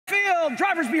field.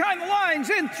 Drivers behind the lines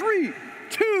in 3,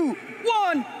 2,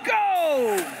 1,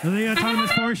 go! The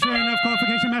autonomous portion of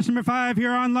qualification match number 5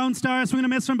 here on Lone Star. Swing and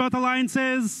a miss from both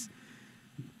alliances.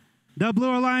 The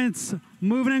Blue Alliance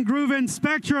moving and grooving.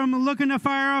 Spectrum looking to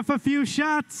fire off a few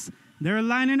shots. They're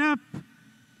lining up.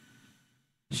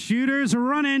 Shooters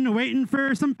running, waiting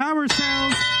for some power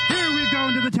cells. Here we go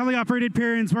into the teleoperated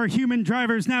periods where human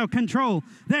drivers now control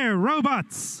their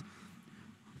robots.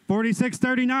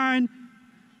 46-39.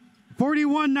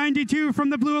 41-92 from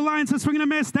the Blue Alliance. A swing and a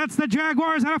miss. That's the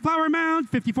Jaguars out of Flower Mound.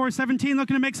 54-17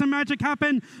 looking to make some magic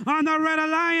happen on the Red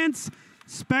Alliance.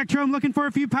 Spectrum looking for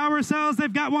a few power cells.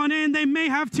 They've got one in. They may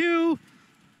have two.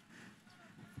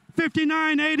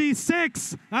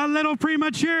 59-86. A little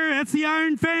premature. It's the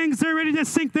Iron Fangs. They're ready to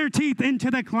sink their teeth into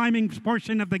the climbing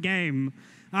portion of the game.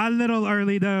 A little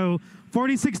early, though.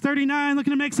 46-39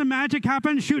 looking to make some magic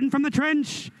happen. Shooting from the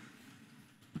trench.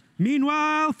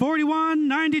 Meanwhile,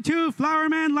 41-92, Flower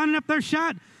Man lining up their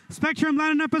shot. Spectrum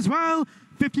lining up as well.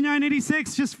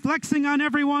 59-86, just flexing on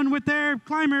everyone with their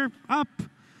climber up.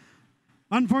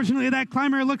 Unfortunately, that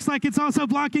climber looks like it's also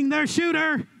blocking their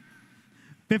shooter.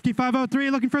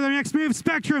 55-03, looking for their next move.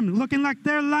 Spectrum looking like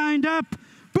they're lined up.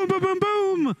 Boom, boom, boom,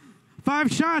 boom.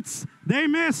 5 shots. They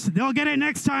miss. They'll get it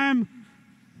next time.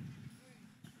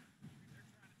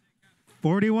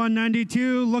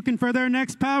 41-92, looking for their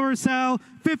next power cell.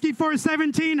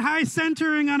 54-17, high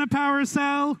centering on a power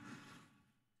cell.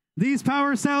 These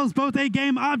power cells, both a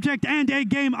game object and a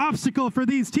game obstacle for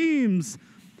these teams.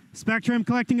 Spectrum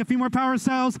collecting a few more power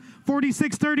cells.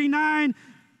 46-39,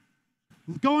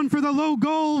 going for the low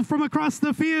goal from across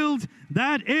the field.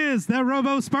 That is the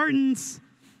Robo Spartans.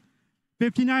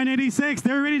 59-86,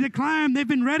 they're ready to climb. They've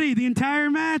been ready the entire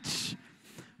match.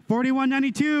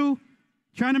 41-92.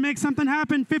 Trying to make something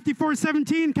happen.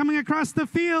 54-17 coming across the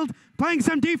field. Playing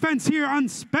some defense here on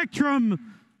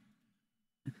Spectrum.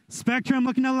 Spectrum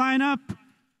looking to line up.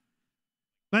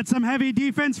 But some heavy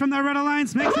defense from the Red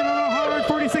Alliance makes it a little hard.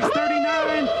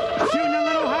 46-39. Shooting a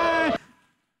little high.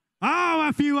 Oh,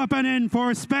 a few up and in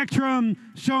for Spectrum.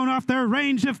 Showing off their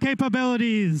range of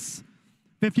capabilities.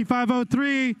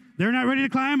 55-03. They're not ready to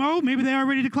climb. Oh, maybe they are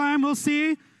ready to climb. We'll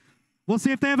see. We'll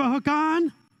see if they have a hook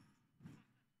on.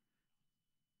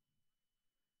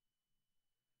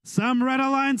 Some Red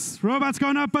Alliance robots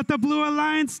going up, but the Blue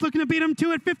Alliance looking to beat them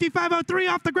to it. 55-03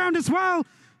 off the ground as well.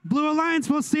 Blue Alliance,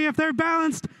 we'll see if they're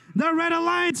balanced. The Red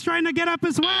Alliance trying to get up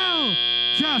as well.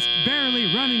 Just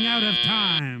barely running out of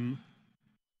time.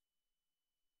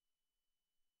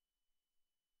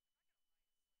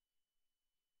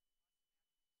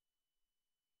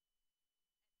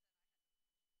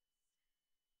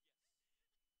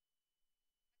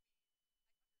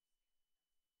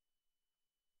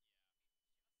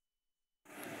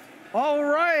 All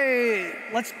right,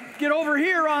 let's get over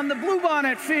here on the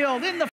Bluebonnet field in the